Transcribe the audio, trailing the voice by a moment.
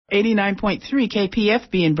89.3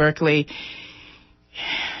 KPFB in Berkeley,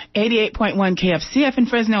 88.1 KFCF in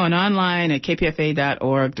Fresno, and online at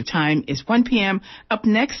kpfa.org. The time is 1 p.m. Up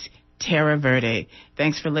next, Terra Verde.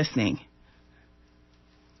 Thanks for listening.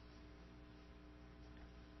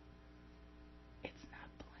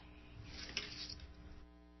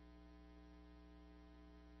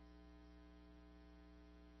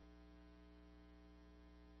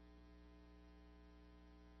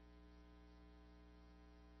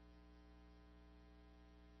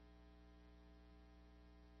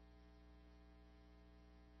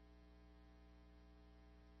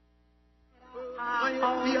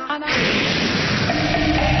 From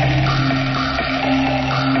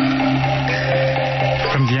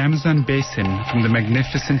the Amazon basin, from the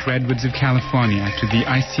magnificent redwoods of California to the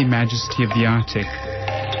icy majesty of the Arctic,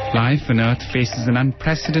 life on Earth faces an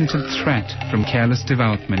unprecedented threat from careless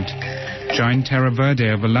development. Join Terra Verde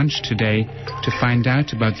over lunch today to find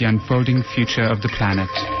out about the unfolding future of the planet.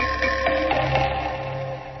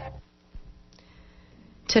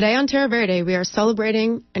 Today on Terra Verde, we are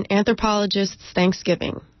celebrating an anthropologist's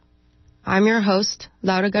Thanksgiving. I'm your host,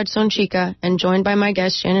 Laura Garzon-Chica, and joined by my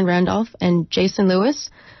guests Shannon Randolph and Jason Lewis,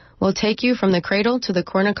 we'll take you from the cradle to the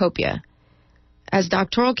Cornucopia. As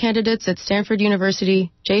doctoral candidates at Stanford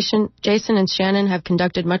University, Jason and Shannon have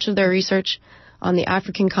conducted much of their research on the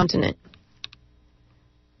African continent.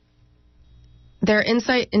 Their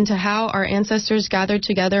insight into how our ancestors gathered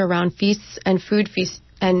together around feasts and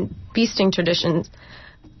feasting traditions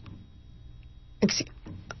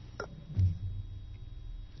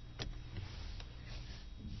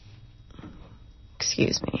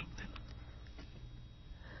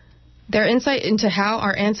Their insight into how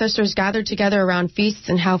our ancestors gathered together around feasts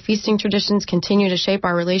and how feasting traditions continue to shape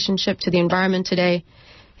our relationship to the environment today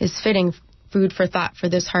is fitting food for thought for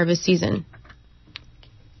this harvest season.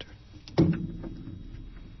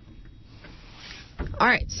 All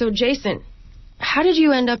right, so Jason, how did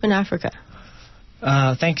you end up in Africa?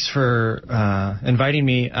 Thanks for inviting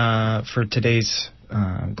me for today's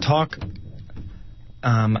talk.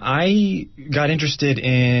 I got interested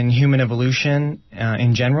in human evolution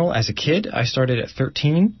in general as a kid. I started at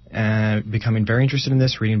 13, becoming very interested in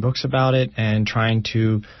this, reading books about it, and trying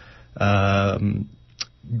to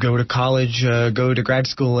go to college, go to grad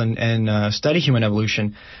school, and study human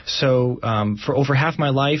evolution. So for over half my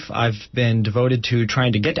life, I've been devoted to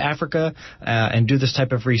trying to get to Africa and do this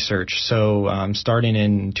type of research. So starting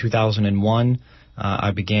in 2001,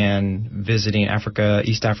 I began visiting Africa,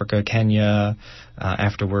 East Africa, Kenya,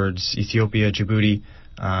 afterwards Ethiopia, Djibouti,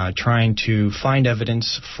 trying to find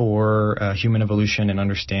evidence for human evolution and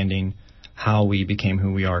understanding how we became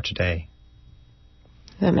who we are today.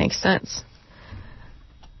 That makes sense.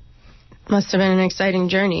 Must have been an exciting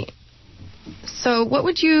journey. So what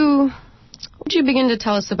would you begin to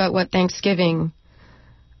tell us about what Thanksgiving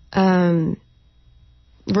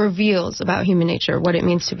reveals about human nature, what it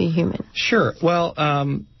means to be human? Sure. Well,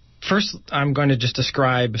 first I'm going to just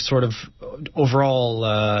describe sort of overall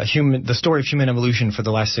the story of human evolution for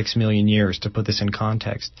the last 6 million years to put this in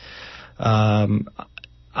context. The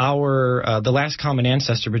last common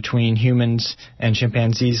ancestor between humans and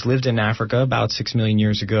chimpanzees lived in Africa about 6 million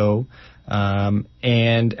years ago.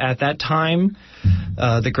 And at that time,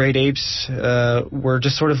 the great apes were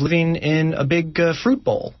just sort of living in a big fruit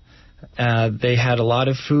bowl. They had a lot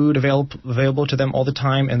of food available to them all the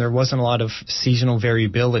time, and there wasn't a lot of seasonal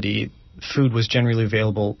variability. Food was generally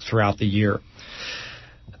available throughout the year.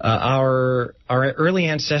 Our early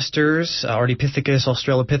ancestors, Ardipithecus,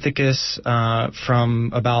 Australopithecus,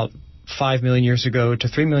 from about 5 million years ago to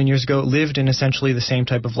 3 million years ago, lived in essentially the same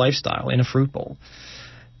type of lifestyle, in a fruit bowl.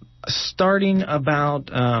 Starting about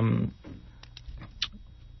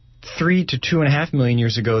 3 to 2.5 million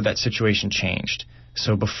years ago, that situation changed.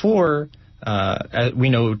 So before, we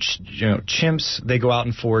know, chimps, they go out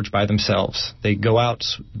and forage by themselves. They go out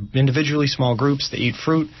individually, small groups. They eat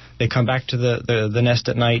fruit. They come back to the nest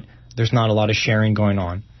at night. There's not a lot of sharing going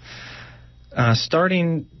on.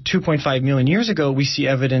 Starting 2.5 million years ago, we see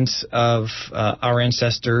evidence of our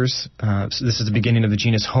ancestors. So this is the beginning of the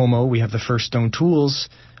genus Homo. We have the first stone tools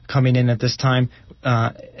coming in at this time.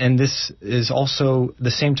 And this is also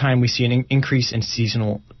the same time we see an increase in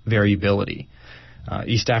seasonal variability.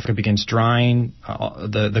 East Africa begins drying.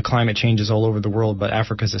 The climate changes all over the world, but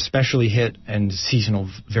Africa is especially hit, and seasonal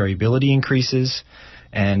variability increases,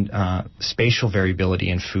 and spatial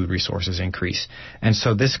variability in food resources increase. And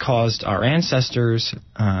so this caused our ancestors,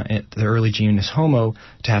 the early genus Homo,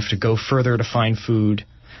 to have to go further to find food.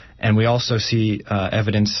 And we also see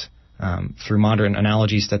evidence through modern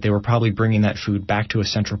analogies that they were probably bringing that food back to a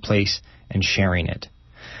central place and sharing it.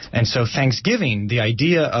 And so Thanksgiving, the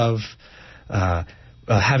idea of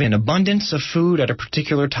having an abundance of food at a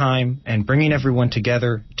particular time and bringing everyone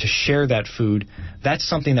together to share that food, that's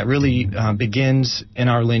something that really begins in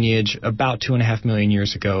our lineage about 2.5 million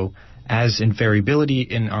years ago as in variability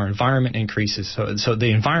in our environment increases. So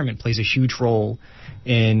the environment plays a huge role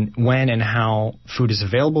in when and how food is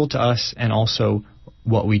available to us and also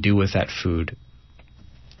what we do with that food.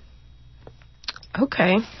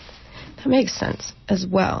 Okay. That makes sense as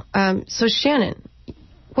well. So Shannon,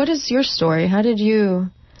 what is your story? How did you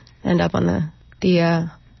end up on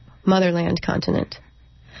the motherland continent?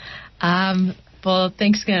 Well,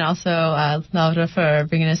 thanks again also, Laura, for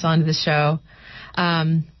bringing us on to the show.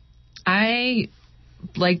 I,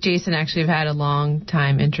 like Jason, actually have had a long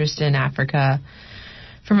time interest in Africa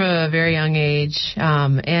from a very young age.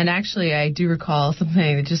 And actually, I do recall something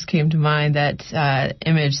that just came to mind, that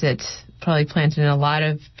image that's probably planted in a lot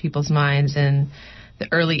of people's minds in the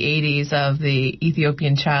early 80s of the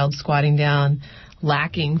Ethiopian child squatting down,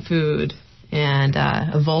 lacking food, and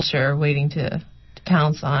a vulture waiting to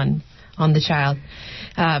pounce on the child.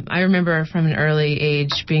 I remember from an early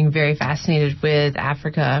age being very fascinated with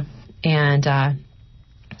Africa, and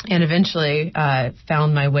eventually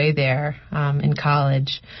found my way there in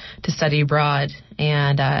college to study abroad.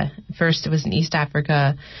 And first it was in East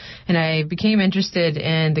Africa, and I became interested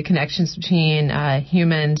in the connections between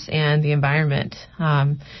humans and the environment,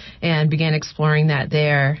 and began exploring that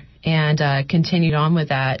there, and continued on with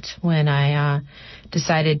that when I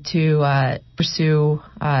decided to pursue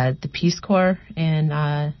the Peace Corps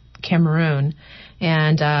in Cameroon.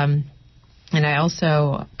 And I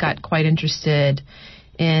also got quite interested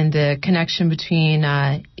in the connection between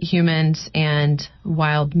humans and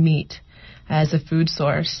wild meat as a food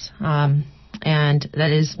source. And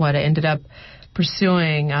that is what I ended up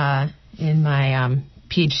pursuing in my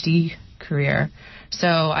PhD career. So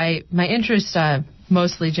my interests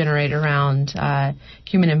mostly generate around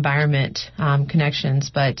human-environment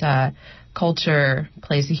connections, but culture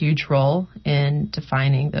plays a huge role in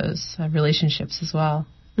defining those relationships as well.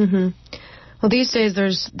 Mm-hmm. Well, these days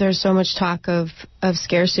there's so much talk of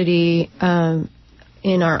scarcity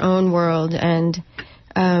in our own world, and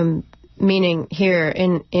meaning here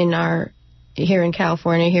in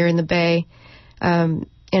California, here in the Bay,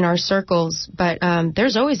 in our circles. But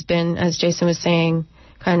there's always been, as Jason was saying,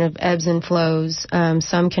 kind of ebbs and flows,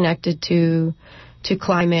 some connected to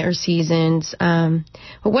climate or seasons. But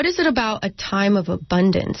what is it about a time of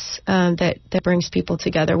abundance that brings people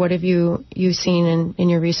together? What have you seen in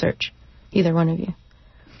your research? Either one of you.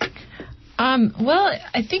 Well,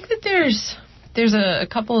 I think that there's a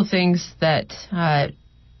couple of things that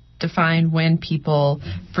define when people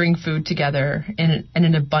bring food together in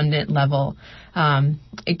an abundant level.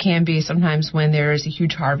 It can be sometimes when there is a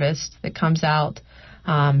huge harvest that comes out,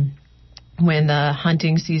 when the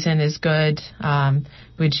hunting season is good,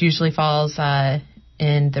 which usually falls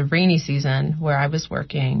in the rainy season where I was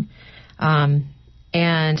working,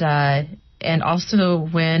 and also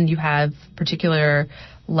when you have particular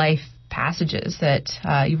life passages that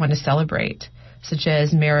you want to celebrate, such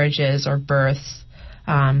as marriages or births,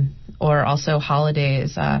 or also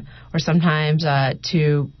holidays, or sometimes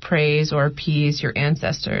to praise or appease your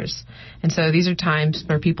ancestors. And so these are times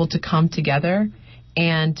for people to come together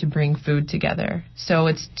and to bring food together. So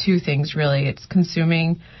it's two things, really. It's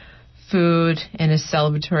consuming food in a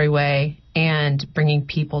celebratory way and bringing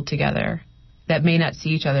people together that may not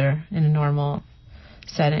see each other in a normal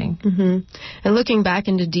setting. Mm-hmm. And looking back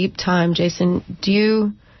into deep time, Jason, do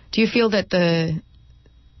you feel that the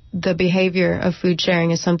behavior of food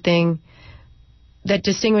sharing is something that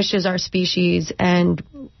distinguishes our species and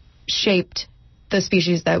shaped the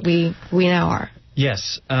species that we now are?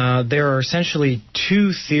 Yes. There are essentially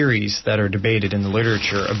two theories that are debated in the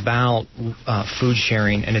literature about food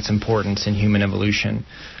sharing and its importance in human evolution.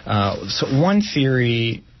 So one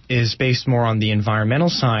theory is based more on the environmental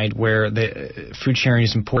side, where the food sharing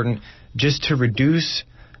is important just to reduce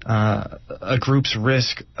a group's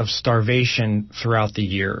risk of starvation throughout the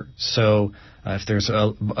year. So if there's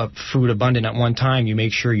a food abundant at one time, you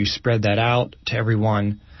make sure you spread that out to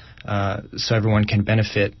everyone so everyone can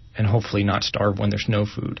benefit and hopefully not starve when there's no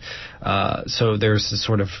food. So there's this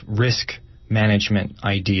sort of risk management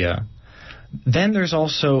idea. Then there's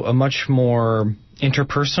also a much more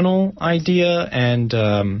interpersonal idea, and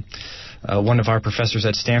one of our professors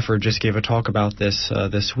at Stanford just gave a talk about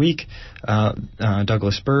this week,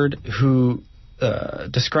 Douglas Byrd, who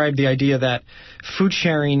described the idea that food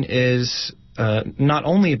sharing is not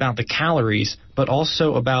only about the calories, but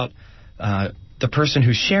also about the person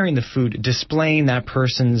who's sharing the food displaying that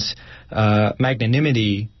person's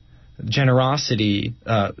magnanimity generosity,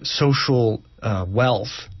 social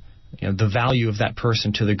wealth, the value of that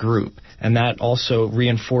person to the group, and that also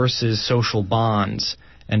reinforces social bonds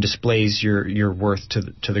and displays your worth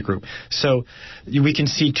to the group. So we can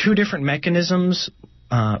see two different mechanisms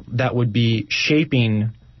that would be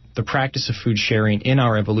shaping the practice of food sharing in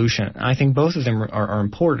our evolution. I think both of them are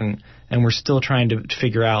important, and we're still trying to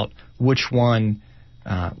figure out which one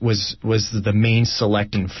was the main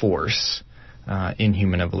selecting force in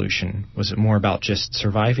human evolution. Was it more about just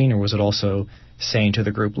surviving, or was it also saying to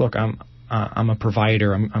the group, look, I'm a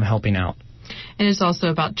provider, I'm helping out? And it's also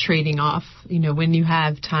about trading off. When you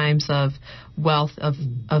have times of wealth, of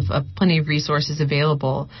plenty of resources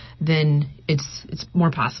available, then it's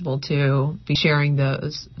more possible to be sharing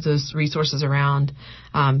those resources around.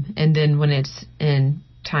 And then when it's in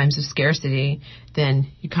times of scarcity,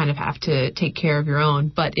 then you kind of have to take care of your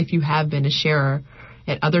own. But if you have been a sharer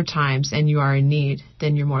at other times and you are in need,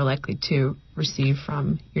 then you're more likely to receive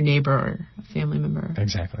from your neighbor or a family member.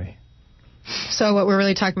 Exactly. So what we're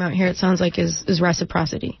really talking about here, it sounds like, is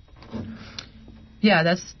reciprocity. Yeah,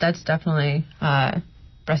 that's definitely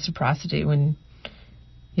reciprocity.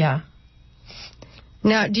 Now,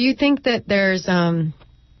 do you think that there's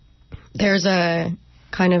a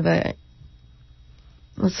kind of a,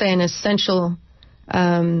 let's say, an essential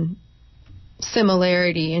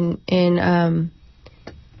similarity in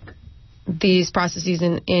these processes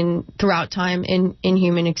in throughout time in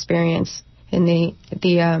human experience, in the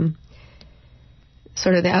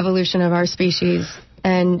sort of the evolution of our species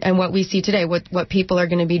and what we see today, what people are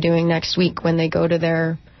going to be doing next week when they go to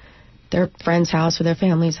their friend's house or their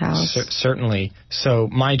family's house? Certainly. So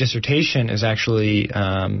my dissertation is actually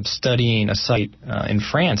studying a site in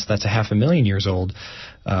France that's 500,000 years old,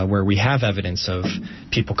 where we have evidence of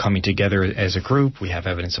people coming together as a group. We have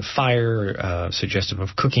evidence of fire, suggestive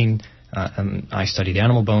of cooking. And I studied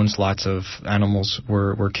animal bones. Lots of animals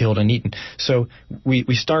were killed and eaten. So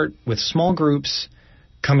we start with small groups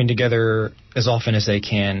coming together as often as they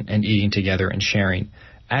can and eating together and sharing.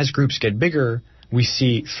 As groups get bigger, we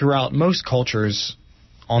see throughout most cultures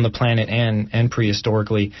on the planet and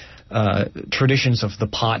prehistorically traditions of the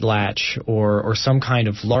potlatch or some kind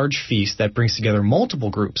of large feast that brings together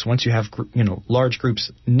multiple groups. Once you have large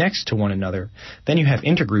groups next to one another, then you have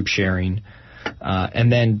intergroup sharing.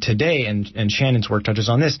 And then today, and Shannon's work touches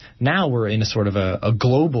on this, now we're in a sort of a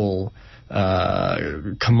global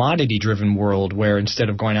commodity-driven world where instead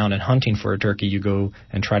of going out and hunting for a turkey, you go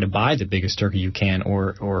and try to buy the biggest turkey you can,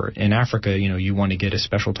 or in Africa, you want to get a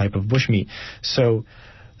special type of bushmeat. So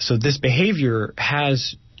this behavior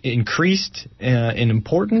has increased in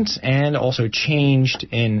importance and also changed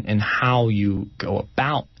in how you go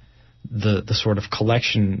about the sort of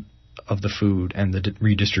collection of the food and the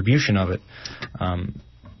redistribution of it. And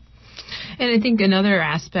I think another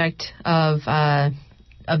aspect of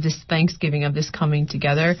this Thanksgiving, of this coming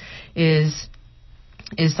together, is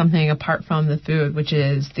something apart from the food, which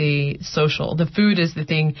is the social. The food is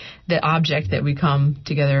the object that we come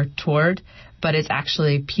together toward, but it's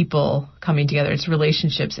actually people coming together. It's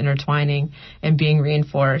relationships intertwining and being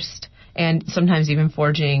reinforced, and sometimes even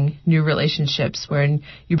forging new relationships where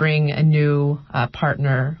you bring a new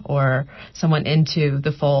partner or someone into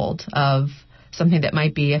the fold of something that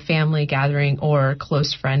might be a family gathering or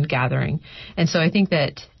close friend gathering. And so I think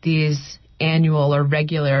that these annual or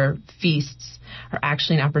regular feasts are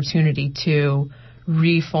actually an opportunity to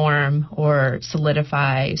reform or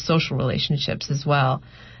solidify social relationships as well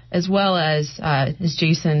as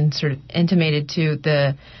Jason sort of intimated to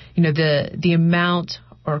the amount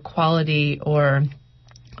or quality or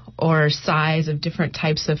size of different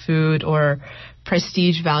types of food or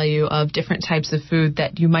prestige value of different types of food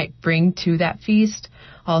that you might bring to that feast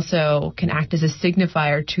also can act as a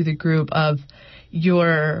signifier to the group of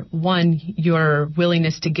your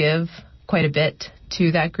willingness to give quite a bit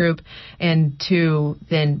to that group, and two,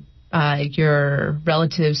 then your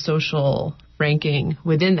relative social ranking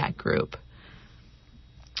within that group.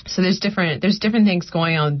 So there's different things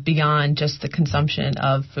going on beyond just the consumption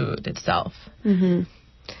of food itself. Mm-hmm.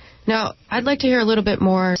 Now, I'd like to hear a little bit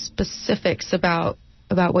more specifics about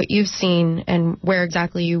what you've seen and where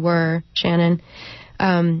exactly you were, Shannon,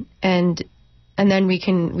 and then we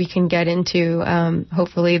can get into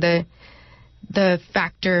hopefully the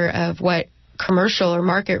factor of what commercial or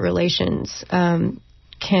market relations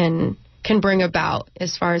can bring about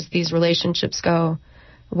as far as these relationships go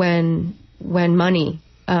when money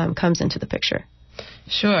comes into the picture.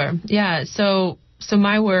 Sure. Yeah. So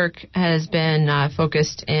my work has been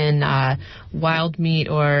focused in wild meat,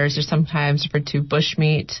 or as they're sometimes referred to,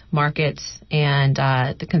 bushmeat markets, and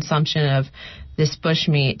the consumption of this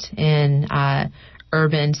bushmeat in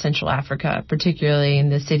urban Central Africa, particularly in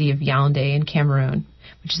the city of Yaoundé in Cameroon,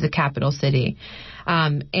 which is the capital city.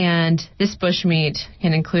 And this bushmeat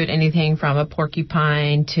can include anything from a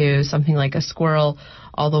porcupine to something like a squirrel,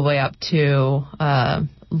 all the way up to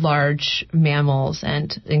large mammals,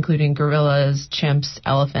 and including gorillas, chimps,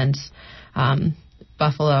 elephants,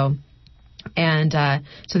 buffalo. And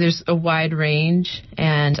so there's a wide range,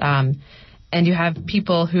 and you have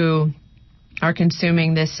people who are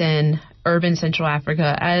consuming this in urban Central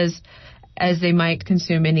Africa as they might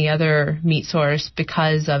consume any other meat source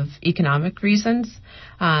because of economic reasons.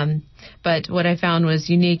 But what I found was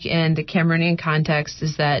unique in the Cameroonian context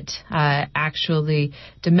is that actually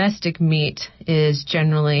domestic meat is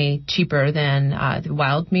generally cheaper than the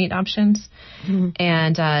wild meat options. Mm-hmm.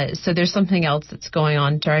 And so there's something else that's going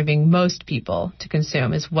on driving most people to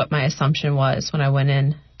consume, is what my assumption was when I went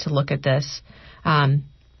in to look at this.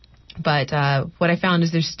 But what I found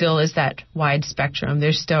is there still is that wide spectrum.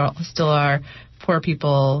 There still are poor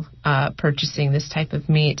people purchasing this type of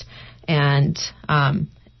meat, and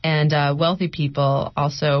wealthy people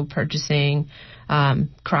also purchasing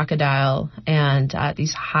crocodile and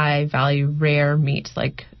these high value rare meats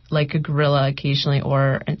like a gorilla occasionally,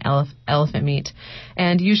 or an elephant meat.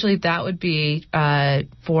 And usually that would be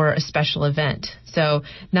for a special event. So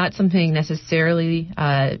not something necessarily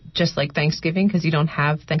just like Thanksgiving, because you don't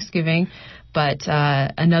have Thanksgiving, but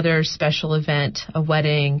another special event, a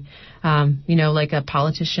wedding, like a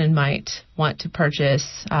politician might want to purchase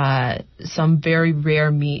some very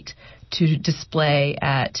rare meat to display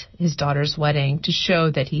at his daughter's wedding to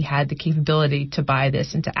show that he had the capability to buy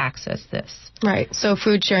this and to access this. Right. So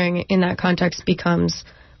food sharing in that context becomes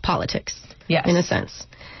politics, yes, in a sense.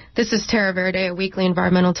 This is Terra Verde, a weekly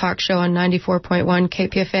environmental talk show on 94.1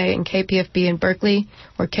 KPFA and KPFB in Berkeley,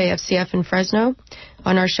 or KFCF in Fresno.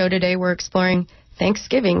 On our show today, we're exploring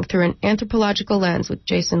Thanksgiving through an anthropological lens with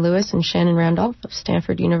Jason Lewis and Shannon Randolph of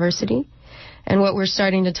Stanford University. And what we're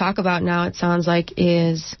starting to talk about now, it sounds like,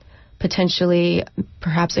 is potentially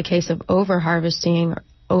perhaps a case of over-harvesting or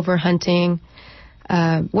over-hunting.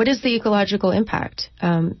 What is the ecological impact?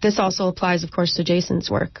 This also applies, of course, to Jason's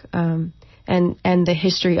work and the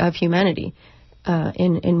history of humanity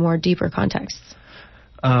in more deeper contexts.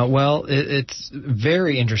 Well, it's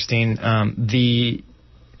very interesting. The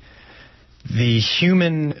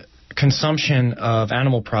human consumption of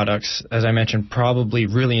animal products, as I mentioned, probably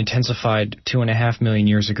really intensified 2.5 million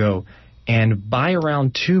years ago. And by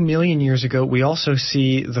around 2 million years ago, we also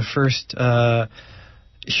see the first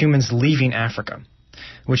humans leaving Africa,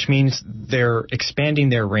 which means they're expanding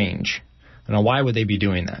their range. Now, why would they be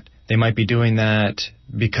doing that? They might be doing that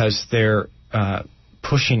because they're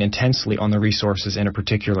pushing intensely on the resources in a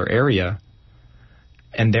particular area,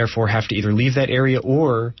 and therefore have to either leave that area,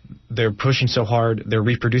 or they're pushing so hard, they're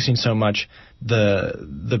reproducing so much,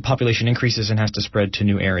 the population increases and has to spread to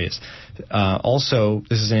new areas. Also,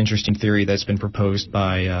 this is an interesting theory that's been proposed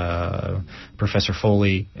by Professor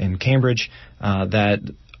Foley in Cambridge, that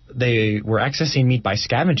they were accessing meat by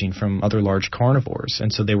scavenging from other large carnivores,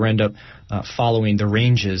 and so they would end up following the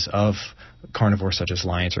ranges of carnivores such as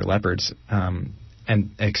lions or leopards,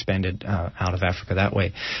 and expanded out of Africa that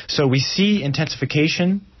way. So we see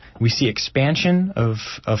intensification, we see expansion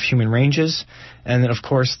of human ranges, and then, of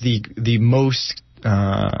course, the most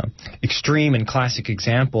extreme and classic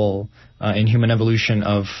example in human evolution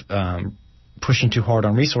of pushing too hard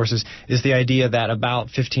on resources is the idea that about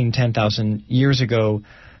 10,000 years ago,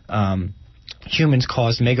 humans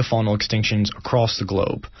caused megafaunal extinctions across the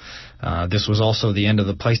globe. This was also the end of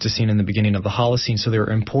the Pleistocene and the beginning of the Holocene, so there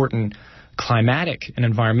were important climatic and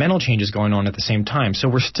environmental changes going on at the same time. So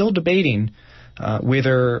we're still debating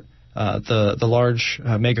whether the large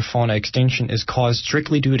megafauna extinction is caused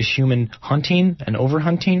strictly due to human hunting and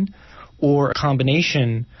overhunting, or a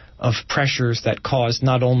combination of pressures that cause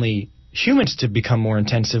not only humans to become more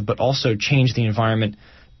intensive, but also change the environment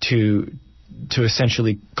to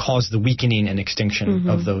essentially cause the weakening and extinction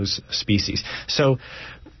of those species. So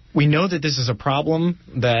we know that this is a problem,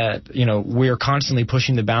 that we're constantly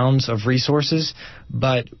pushing the bounds of resources,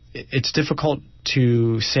 but it's difficult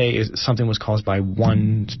to say something was caused by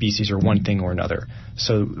one species or one thing or another.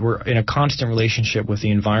 So we're in a constant relationship with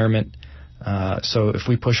the environment. So if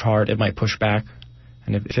we push hard, it might push back,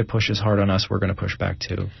 and if it pushes hard on us, we're going to push back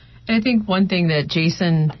too. And I think one thing that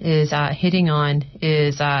Jason is hitting on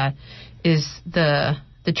is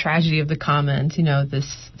the tragedy of the commons.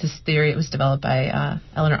 This theory, it was developed by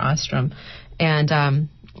Elinor Ostrom, and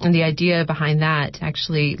the idea behind that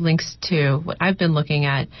actually links to what I've been looking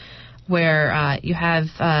at, where you have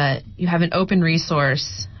an open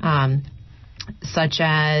resource such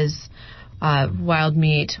as wild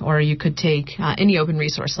meat, or you could take any open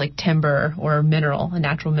resource like timber or a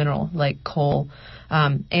natural mineral like coal.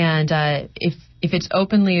 If it's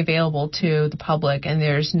openly available to the public and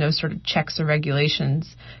there's no sort of checks or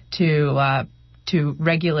regulations to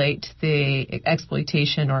regulate the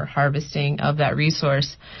exploitation or harvesting of that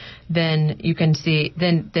resource, then you can see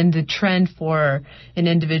then the trend for an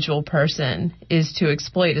individual person is to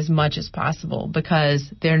exploit as much as possible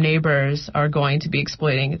because their neighbors are going to be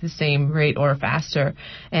exploiting at the same rate or faster,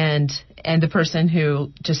 and the person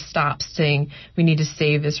who just stops saying we need to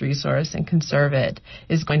save this resource and conserve it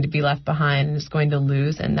is going to be left behind and is going to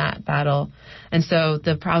lose in that battle. And so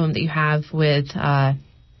the problem that you have with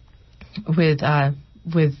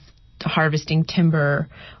harvesting timber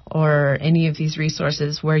or any of these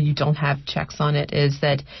resources where you don't have checks on it is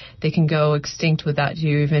that they can go extinct without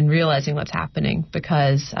you even realizing what's happening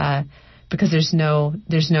because there's no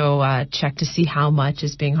check to see how much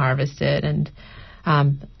is being harvested. And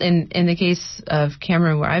in the case of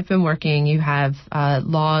Cameroon, where I've been working, you have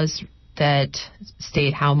laws that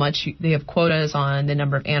state how much they have quotas on the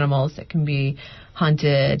number of animals that can be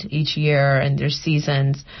hunted each year, and there's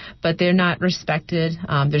seasons, but they're not respected.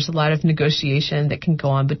 There's a lot of negotiation that can go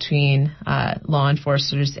on between law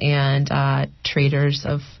enforcers and traders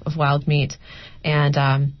of wild meat, and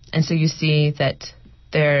so you see that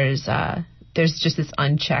there's just this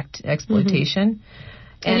unchecked exploitation. Mm-hmm.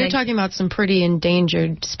 And you're talking about some pretty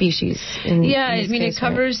endangered species. It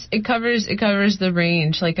covers the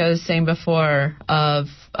range, like I was saying before, of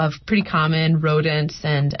pretty common rodents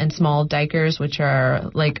and small duikers, which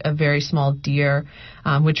are like a very small deer,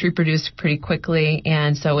 which reproduce pretty quickly,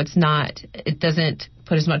 and so it doesn't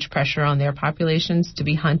put as much pressure on their populations to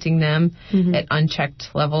be hunting them at unchecked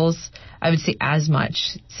levels. I would say as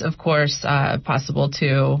much. It's of course possible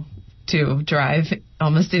to drive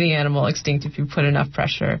almost any animal extinct if you put enough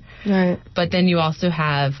pressure. Right. But then you also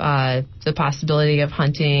have the possibility of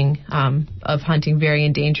hunting very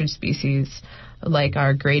endangered species like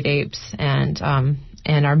our great apes and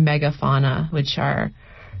our megafauna, which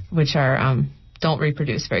don't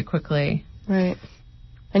reproduce very quickly. Right.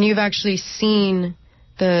 And you've actually seen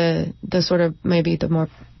the sort of maybe the more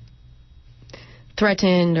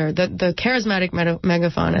threatened or the charismatic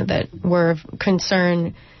megafauna that were of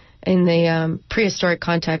concern in the prehistoric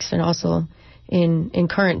context and also in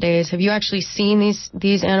current days. Have you actually seen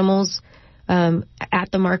these animals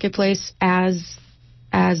at the marketplace as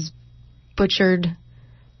butchered,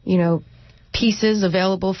 pieces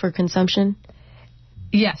available for consumption?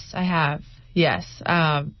 Yes, I have. Yes.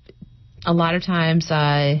 A lot of times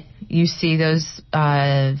you see those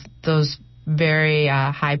very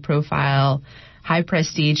high profile, high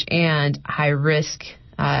prestige, and high risk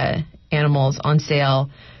animals on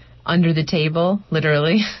sale under the table,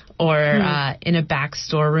 literally, or in a back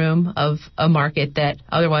storeroom of a market that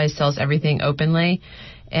otherwise sells everything openly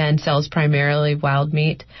and sells primarily wild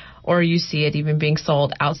meat. Or you see it even being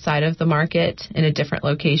sold outside of the market in a different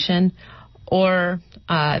location. Or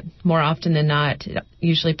more often than not, it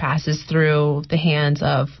usually passes through the hands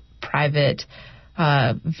of private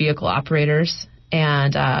vehicle operators,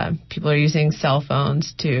 and people are using cell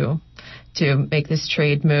phones to make this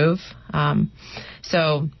trade move.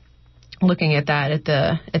 So looking at that at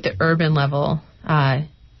the urban level,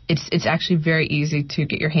 it's actually very easy to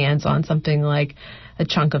get your hands on something like a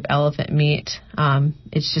chunk of elephant meat.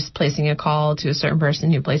 It's just placing a call to a certain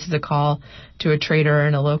person who places a call to a trader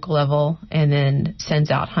in a local level and then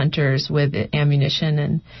sends out hunters with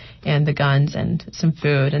ammunition and the guns and some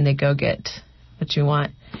food, and they go get what you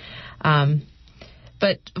want.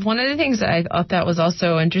 But one of the things that I thought that was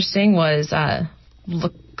also interesting was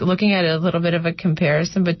looking at a little bit of a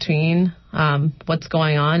comparison between what's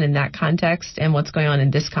going on in that context and what's going on in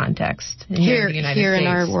this context here in the United States. In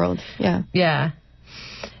our world. Yeah. Yeah.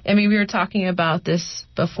 I mean, we were talking about this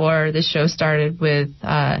before the show started with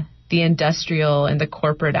the industrial and the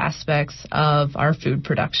corporate aspects of our food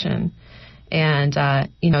production. And,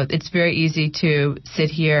 it's very easy to sit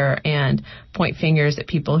here and point fingers at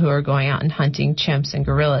people who are going out and hunting chimps and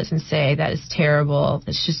gorillas and say that is terrible,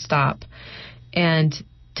 this should stop. And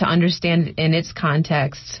to understand it in its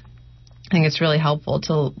context, I think it's really helpful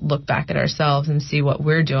to look back at ourselves and see what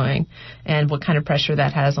we're doing and what kind of pressure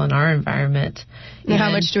that has on our environment. And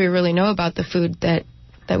how much do we really know about the food that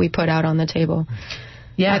we put out on the table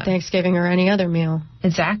at Thanksgiving or any other meal?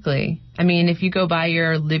 Exactly. I mean, if you go buy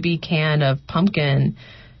your Libby can of pumpkin,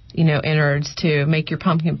 innards to make your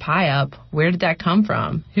pumpkin pie up, where did that come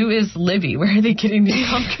from? Who is Libby? Where are they getting these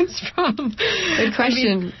pumpkins from? Good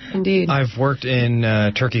question, indeed. I've worked in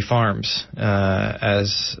turkey farms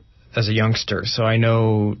as as a youngster, so I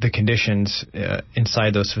know the conditions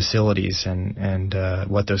inside those facilities and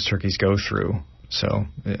what those turkeys go through. So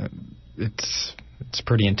it's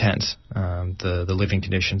pretty intense, the living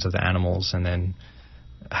conditions of the animals, and then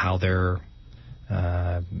how they're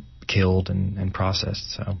killed and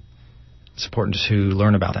processed. So it's important to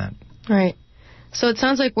learn about that. Right. So it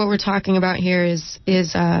sounds like what we're talking about here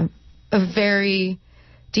is a very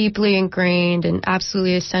deeply ingrained and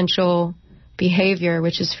absolutely essential behavior,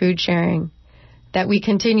 which is food sharing, that we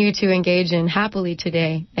continue to engage in happily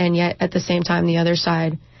today. And yet, at the same time, the other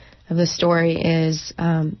side of the story is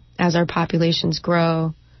as our populations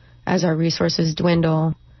grow, as our resources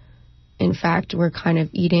dwindle, in fact, we're kind of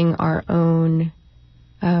eating our own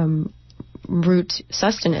root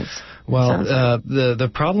sustenance. Well,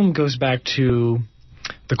 the problem goes back to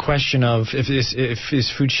the question of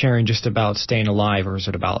is food sharing just about staying alive, or is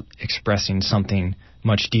it about expressing something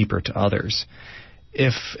much deeper to others?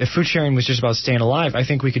 If food sharing was just about staying alive, I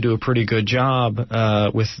think we could do a pretty good job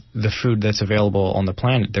with the food that's available on the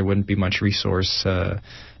planet. There wouldn't be much resource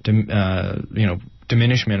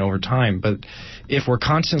diminishment over time. But if we're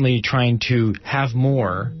constantly trying to have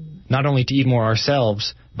more, not only to eat more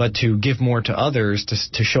ourselves, but to give more to others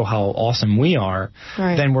to show how awesome we are,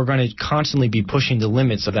 right, then we're going to constantly be pushing the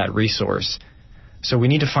limits of that resource. So we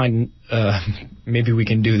need to find, maybe we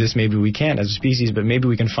can do this, maybe we can't as a species, but maybe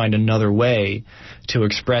we can find another way to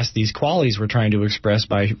express these qualities we're trying to express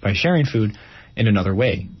by sharing food in another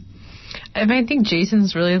way. I mean, I think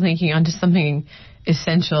Jason's really linking onto something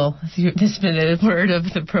essential, this minute word of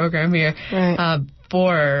the program here, right,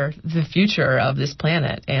 for the future of this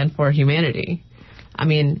planet and for humanity. I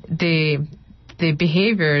mean, the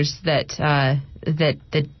behaviors that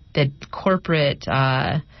corporate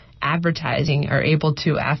advertising are able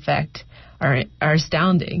to affect are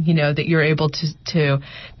astounding. You know, that you're able to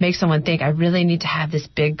make someone think, I really need to have this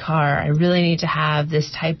big car, I really need to have this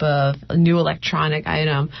type of new electronic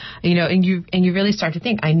item, you know, and you really start to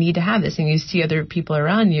think, I need to have this, and you see other people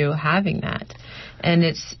around you having that. And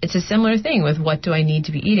it's a similar thing with what do I need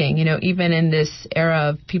to be eating. You know, even in this era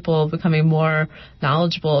of people becoming more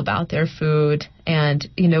knowledgeable about their food, and,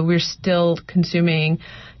 you know, we're still consuming,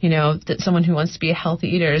 you know, that someone who wants to be a healthy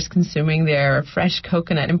eater is consuming their fresh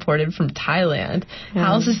coconut imported from Thailand. Yeah.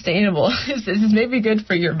 How sustainable is this? This may be good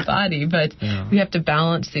for your body, but we have to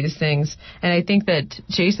balance these things. And I think that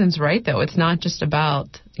Jason's right, though. It's not just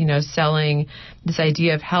about, you know, selling this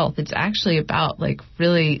idea of health. It's actually about, like,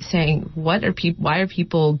 really saying, why are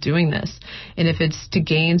people doing this? And if it's to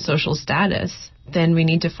gain social status, then we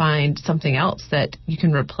need to find something else that you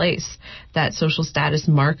can replace that social status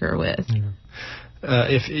marker with. Yeah.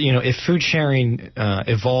 If food sharing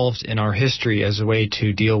evolved in our history as a way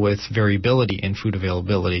to deal with variability in food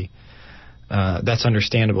availability, that's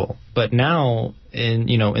understandable. But now,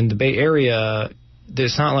 in the Bay Area,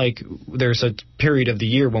 it's not like there's a period of the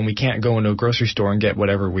year when we can't go into a grocery store and get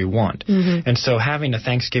whatever we want. Mm-hmm. And so having a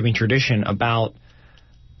Thanksgiving tradition about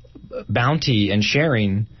bounty and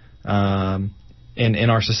sharing in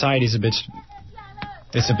our society is a bit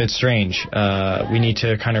strange. We need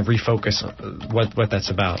to kind of refocus what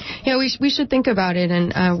that's about. Yeah, we should think about it,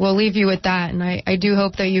 and we'll leave you with that. And I do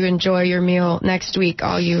hope that you enjoy your meal next week,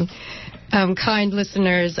 all you kind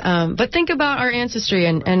listeners. But think about our ancestry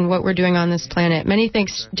and what we're doing on this planet. Many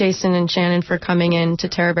thanks, Jason and Shannon, for coming in to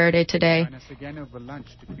Terra Verde today. Join us again over lunch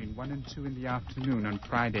between 1 and 2 in the afternoon on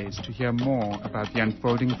Fridays to hear more about the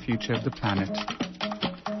unfolding future of the planet.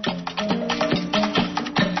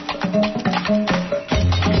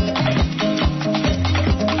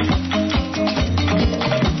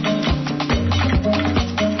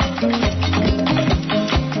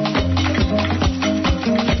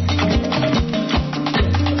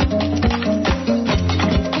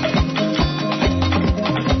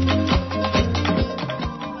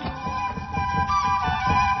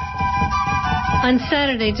 On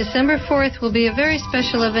Saturday, December 4th, will be a very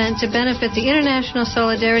special event to benefit the International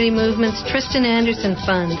Solidarity Movement's Tristan Anderson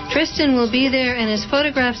Fund. Tristan will be there, and his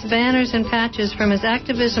photographs, banners, and patches from his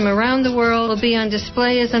activism around the world will be on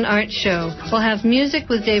display as an art show. We'll have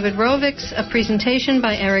music with David Rovics, a presentation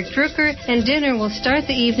by Eric Drucker, and dinner will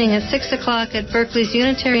start the evening at 6 o'clock at Berkeley's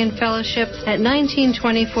Unitarian Fellowship at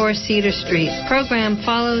 1924 Cedar Street. Program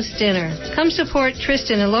follows dinner. Come support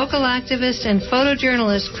Tristan, a local activist and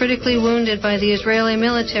photojournalist critically wounded by the Israeli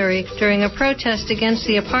military during a protest against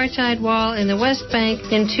the apartheid wall in the West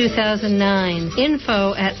Bank in 2009.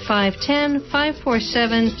 Info at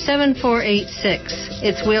 510-547-7486.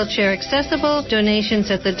 It's wheelchair accessible, donations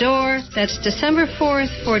at the door. That's December 4th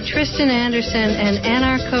for Tristan Anderson and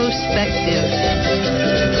Anarcho-Spective.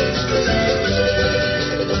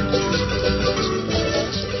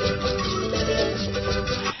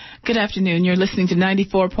 Good afternoon. You're listening to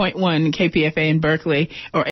 94.1 KPFA in Berkeley, or